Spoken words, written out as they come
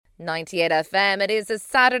98 FM. It is a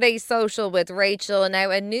Saturday social with Rachael.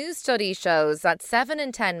 Now, a new study shows that 7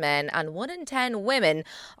 in 10 men and 1 in 10 women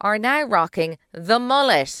are now rocking the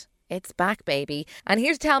mullet. It's back, baby. And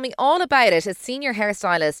here to tell me all about it is Senior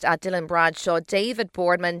Hairstylist at Dylan Bradshaws, David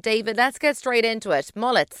Boardman. David, let's get straight into it.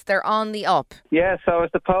 Mullets, they're on the up. Yeah, so I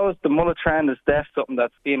suppose the mullet trend is definitely something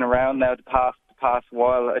that's been around now the past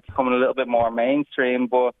while. It's coming a little bit more mainstream,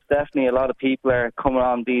 but definitely a lot of people are coming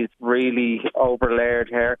on these really over-layered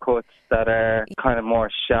haircuts that are kind of more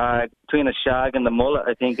shag. Between a shag and the mullet,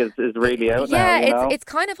 I think, is really out now. Yeah, it's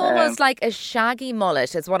kind of almost like a shaggy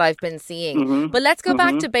mullet is what I've been seeing. But let's go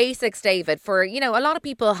back to basics, David. For, a lot of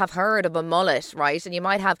people have heard of a mullet, right? And you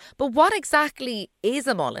might have, but what exactly is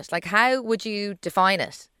a mullet? Like, how would you define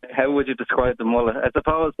it? How would you describe the mullet? I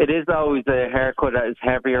suppose it is always a haircut that is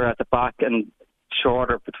heavier at the back and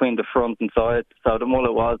shorter between the front and side. So the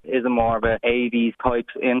mullet is a more of a 80s type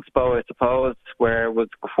inspo, I suppose, where it was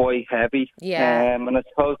quite heavy. Yeah. And I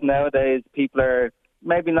suppose nowadays people are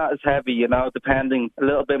maybe not as heavy, depending, a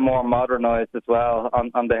little bit more modernised as well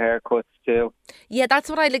on the haircuts too. Yeah, that's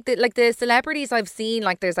what I like. The celebrities I've seen,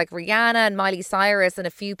 like there's like Rihanna and Miley Cyrus and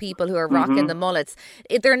a few people who are rocking the mullets.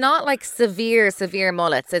 They're not like severe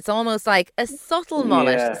mullets. It's almost like a subtle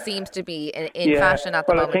mullet seems to be in fashion at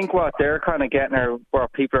the moment. Well, I think what they're kind of getting, or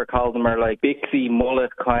what people are calling them, are like pixie mullet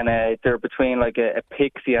kind of. They're between like a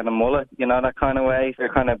pixie and a mullet, that kind of way.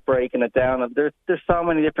 They're kind of breaking it down. There's so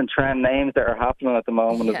many different trend names that are happening at the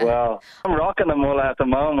moment as well. I'm rocking a mullet at the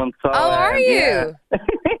moment. So, are you?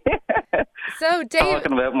 Yeah. So, Dave,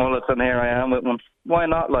 talking about mullets, and here I am with one. Why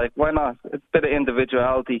not? Why not? It's a bit of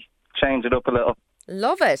individuality. Change it up a little.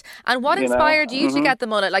 Love it. And what inspired you to get the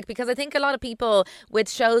mullet? Because I think a lot of people with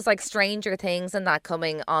shows like Stranger Things and that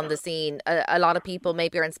coming on the scene, a lot of people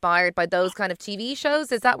maybe are inspired by those kind of TV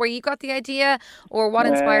shows. Is that where you got the idea, or what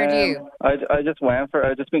inspired you? I just went for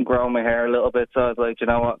it. I've just been growing my hair a little bit, so I was like, you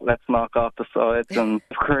know what, let's knock off the sides and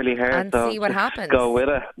curly hair and see what happens. Go with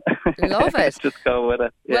it. Love it. Just go with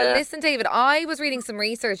it. Yeah. Well, listen, David, I was reading some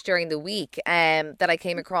research during the week that I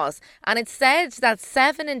came across, and it said that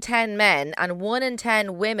 7 in 10 men and 1 in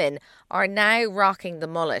 10 women are now rocking the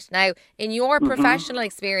mullet. Now, in your professional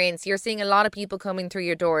experience, you're seeing a lot of people coming through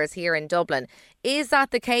your doors here in Dublin. Is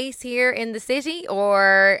that the case here in the city,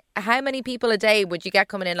 or how many people a day would you get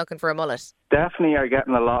coming in looking for a mullet? Definitely are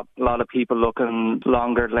getting a lot of people looking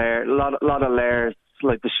longer layers, a lot of layers,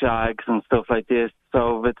 like the shags and stuff like this.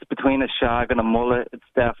 So if it's between a shag and a mullet, it's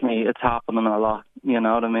happening a lot. You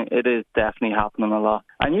know what I mean? It is definitely happening a lot.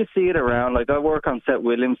 And you see it around, like I work on St.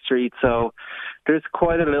 William Street, so there's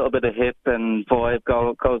quite a little bit of hip and vibe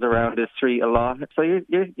goes around this street a lot. So you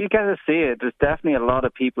get to see it. There's definitely a lot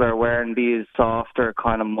of people are wearing these softer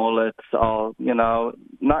kind of mullets.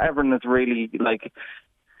 Not everyone is really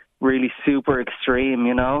super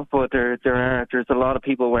extreme, but there's a lot of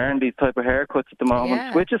people wearing these type of haircuts at the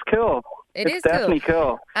moment, which is cool. It's definitely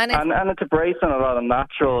cool. And it's embracing a lot of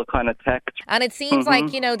natural kind of texture. And it seems like,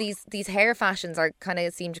 these hair fashions are kind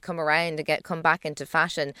of seem to come around and come back into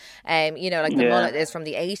fashion. Like the mullet is from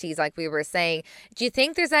the 80s, like we were saying. Do you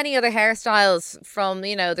think there's any other hairstyles from,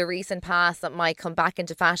 the recent past that might come back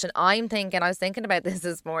into fashion? I was thinking about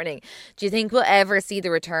this morning. Do you think we'll ever see the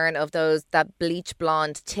return of that bleach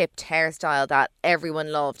blonde tipped hairstyle that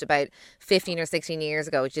everyone loved about 15 or 16 years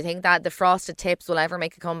ago? Do you think that the frosted tips will ever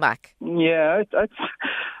make a comeback? Yeah,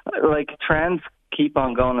 like trends keep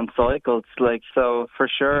on going in cycles. So for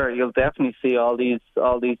sure, you'll definitely see all these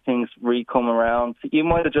things come around. You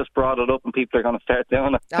might have just brought it up, and people are going to start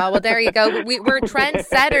doing it. Oh well, there you go. We're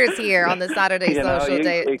trendsetters here on the Saturday Social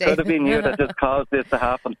Day. It could have been you that just caused this to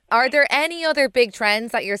happen. Are there any other big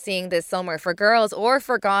trends that you're seeing this summer for girls or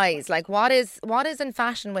for guys? Like what is in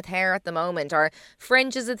fashion with hair at the moment? Are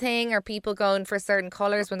fringes a thing? Are people going for certain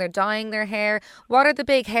colours when they're dyeing their hair? What are the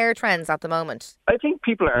big hair trends at the moment? I think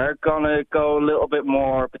people are going to go a little bit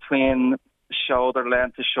more between shoulder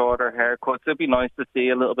length to shorter haircuts. It'd be nice to see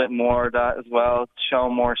a little bit more of that as well, show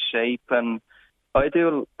more shape. And I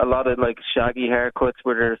do a lot of like shaggy haircuts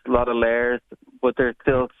where there's a lot of layers, but they're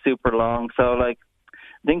still super long. So I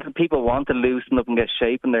think people want to loosen up and get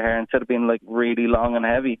shape in their hair instead of being like really long and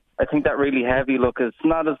heavy. I think that really heavy look is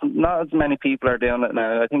not as many people are doing it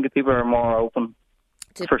now. I think people are more open.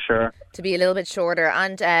 For sure. To be a little bit shorter,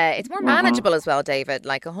 and it's more manageable as well, David,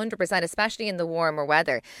 like 100%, especially in the warmer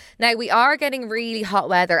weather. Now, we are getting really hot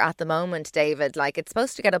weather at the moment, David. Like, it's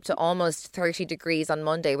supposed to get up to almost 30 degrees on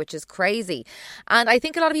Monday, which is crazy. And I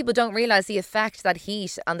think a lot of people don't realise the effect that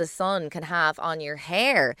heat and the sun can have on your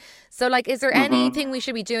hair. So, like, is there anything we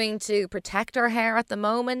should be doing to protect our hair at the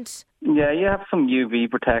moment? Yeah, you have some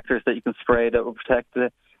UV protectors that you can spray that will protect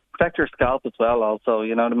protect your scalp as well also,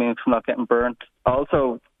 you know what I mean, from not getting burnt.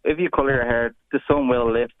 Also, if you colour your hair, the sun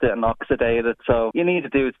will lift it and oxidate it. So you need to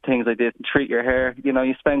do things like this and treat your hair. You know,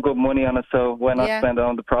 you spend good money on it, so why not spend it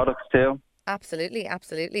on the products too? Absolutely,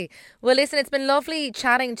 absolutely. Well, listen, it's been lovely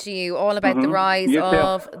chatting to you all about the rise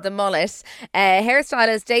of the mullet.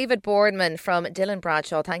 Hairstylist David Boardman from Dylan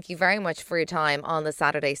Bradshaws, thank you very much for your time on the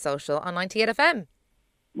Saturday Social on 98 FM.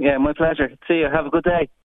 Yeah, my pleasure. See you. Have a good day.